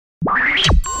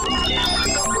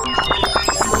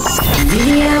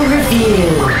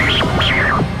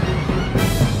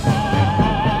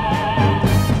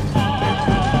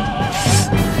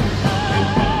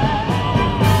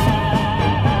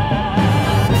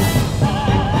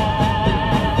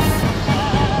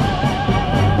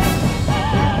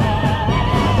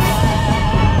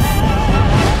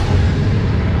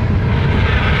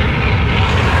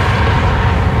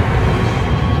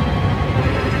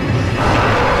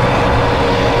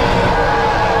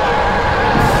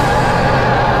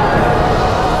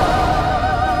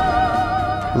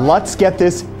let's get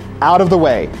this out of the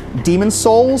way. Demon's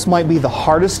Souls might be the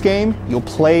hardest game you'll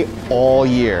play all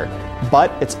year, but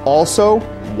it's also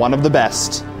one of the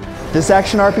best. This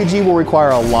action RPG will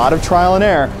require a lot of trial and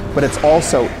error, but it's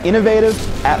also innovative,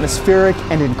 atmospheric,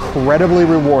 and incredibly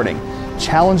rewarding.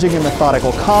 Challenging and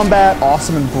methodical combat,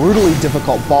 awesome and brutally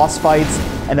difficult boss fights,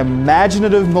 and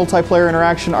imaginative multiplayer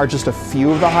interaction are just a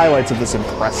few of the highlights of this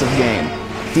impressive game.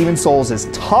 Demon's Souls is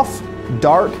tough,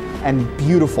 dark, and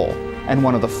beautiful, and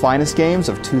one of the finest games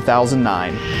of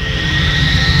 2009.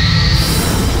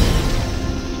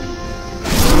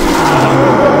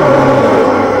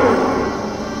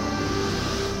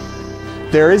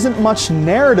 There isn't much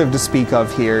narrative to speak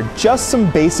of here, just some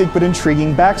basic but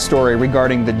intriguing backstory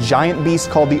regarding the giant beast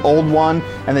called the Old One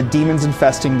and the demons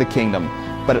infesting the kingdom.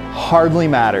 But it hardly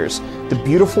matters. The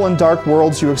beautiful and dark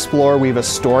worlds you explore weave a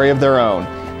story of their own.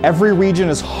 Every region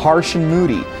is harsh and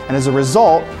moody, and as a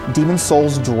result, Demon's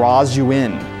Souls draws you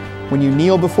in. When you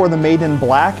kneel before the Maiden in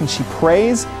Black and she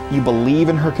prays, you believe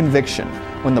in her conviction.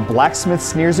 When the blacksmith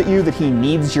sneers at you that he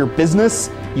needs your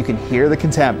business, you can hear the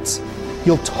contempt.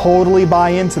 You'll totally buy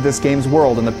into this game's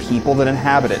world and the people that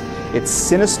inhabit it. It's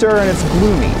sinister and it's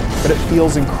gloomy, but it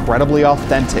feels incredibly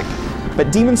authentic.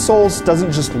 But Demon's Souls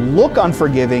doesn't just look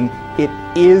unforgiving, it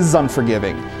is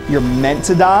unforgiving. You're meant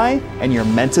to die, and you're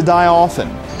meant to die often.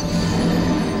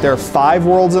 There are 5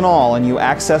 worlds in all, and you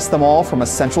access them all from a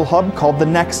central hub called the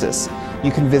Nexus.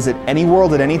 You can visit any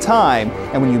world at any time,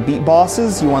 and when you beat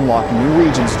bosses, you unlock new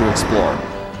regions to explore.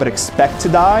 But expect to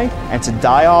die, and to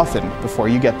die often, before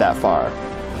you get that far.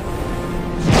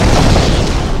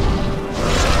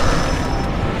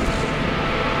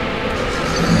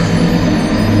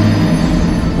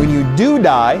 When you do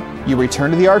die, you return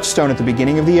to the Archstone at the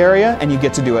beginning of the area, and you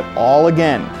get to do it all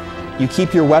again. You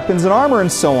keep your weapons and armor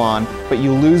and so on, but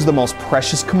you lose the most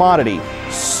precious commodity,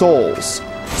 souls.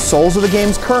 Souls are the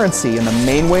game's currency, and the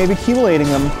main way of accumulating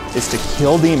them is to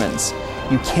kill demons.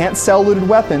 You can't sell looted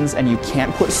weapons, and you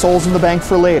can't put souls in the bank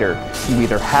for later. You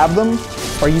either have them,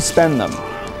 or you spend them.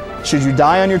 Should you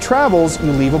die on your travels,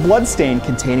 you leave a bloodstain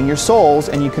containing your souls,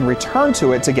 and you can return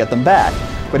to it to get them back.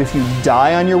 But if you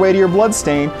die on your way to your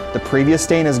bloodstain, the previous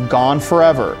stain is gone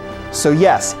forever. So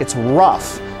yes, it's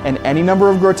rough, and any number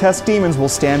of grotesque demons will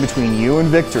stand between you and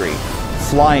victory.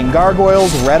 Flying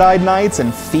gargoyles, red-eyed knights,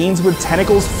 and fiends with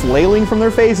tentacles flailing from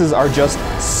their faces are just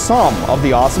some of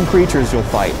the awesome creatures you'll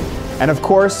fight. And of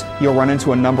course, you'll run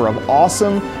into a number of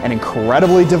awesome and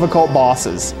incredibly difficult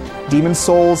bosses. Demon's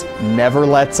Souls never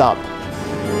lets up.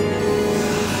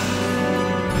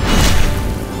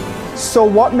 So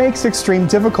what makes extreme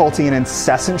difficulty and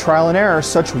incessant trial and error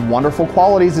such wonderful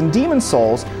qualities in Demon's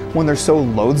Souls when they're so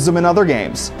loathsome in other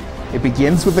games? It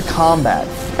begins with the combat.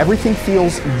 Everything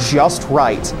feels just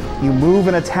right. You move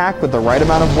and attack with the right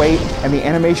amount of weight, and the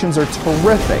animations are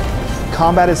terrific.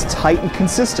 Combat is tight and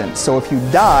consistent, so if you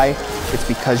die, it's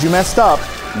because you messed up,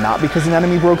 not because an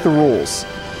enemy broke the rules.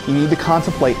 You need to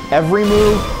contemplate every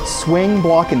move, swing,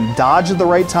 block, and dodge at the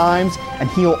right times, and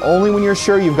heal only when you're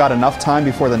sure you've got enough time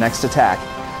before the next attack.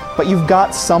 But you've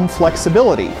got some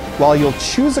flexibility. While you'll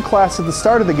choose a class at the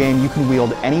start of the game, you can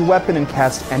wield any weapon and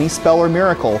cast any spell or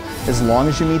miracle as long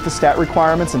as you meet the stat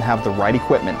requirements and have the right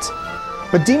equipment.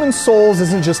 But Demon's Souls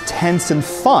isn't just tense and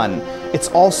fun, it's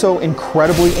also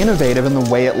incredibly innovative in the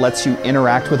way it lets you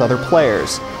interact with other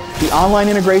players. The online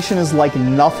integration is like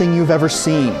nothing you've ever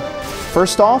seen.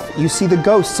 First off, you see the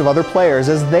ghosts of other players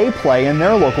as they play in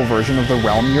their local version of the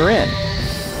realm you're in.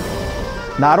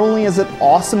 Not only is it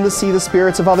awesome to see the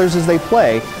spirits of others as they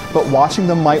play, but watching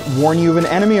them might warn you of an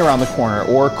enemy around the corner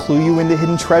or clue you into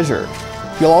hidden treasure.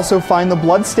 You'll also find the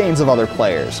bloodstains of other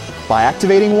players. By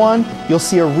activating one, you'll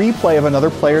see a replay of another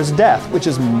player's death, which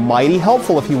is mighty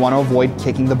helpful if you want to avoid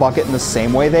kicking the bucket in the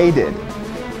same way they did.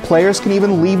 Players can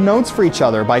even leave notes for each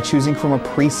other by choosing from a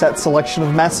preset selection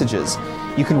of messages.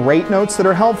 You can rate notes that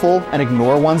are helpful and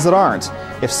ignore ones that aren't.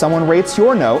 If someone rates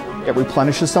your note, it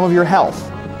replenishes some of your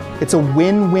health. It's a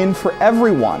win-win for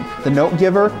everyone, the note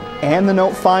giver and the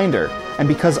note finder. And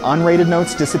because unrated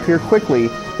notes disappear quickly,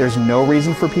 there's no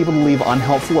reason for people to leave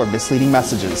unhelpful or misleading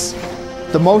messages.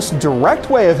 The most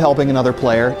direct way of helping another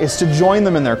player is to join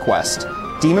them in their quest.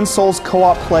 Demon's Souls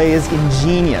co-op play is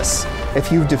ingenious.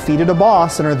 If you've defeated a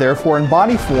boss and are therefore in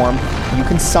body form, you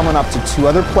can summon up to 2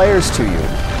 other players to you.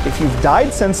 If you've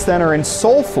died since then or in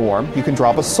soul form, you can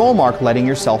drop a soul mark letting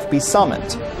yourself be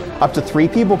summoned. Up to 3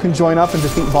 people can join up and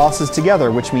defeat bosses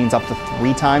together, which means up to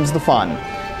 3 times the fun.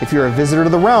 If you're a visitor to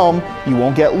the realm, you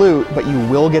won't get loot, but you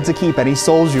will get to keep any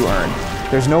souls you earn.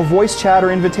 There's no voice chat or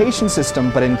invitation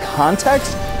system, but in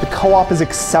context, the co-op is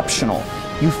exceptional.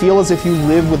 You feel as if you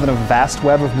live within a vast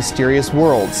web of mysterious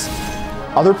worlds.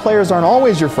 Other players aren't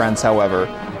always your friends, however.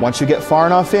 Once you get far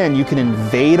enough in, you can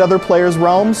invade other players'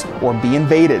 realms or be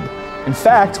invaded. In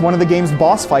fact, one of the game's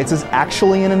boss fights is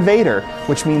actually an invader,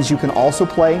 which means you can also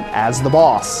play as the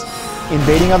boss.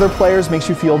 Invading other players makes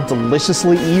you feel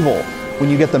deliciously evil. When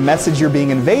you get the message you're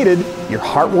being invaded, your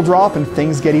heart will drop and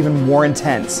things get even more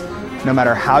intense. No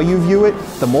matter how you view it,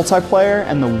 the multiplayer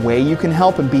and the way you can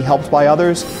help and be helped by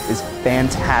others is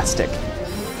fantastic.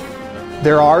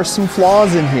 There are some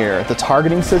flaws in here. The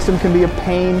targeting system can be a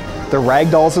pain, the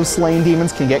ragdolls of slain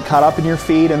demons can get caught up in your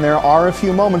feed, and there are a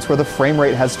few moments where the frame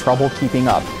rate has trouble keeping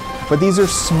up. But these are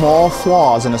small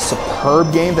flaws in a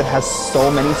superb game that has so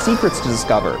many secrets to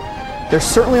discover. There's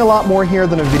certainly a lot more here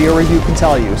than a video review can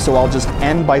tell you, so I'll just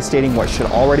end by stating what should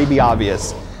already be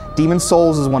obvious. Demon's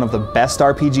Souls is one of the best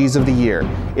RPGs of the year.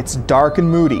 It's dark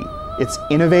and moody, it's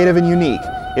innovative and unique,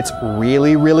 it's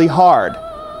really, really hard,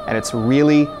 and it's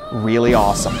really, really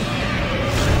awesome.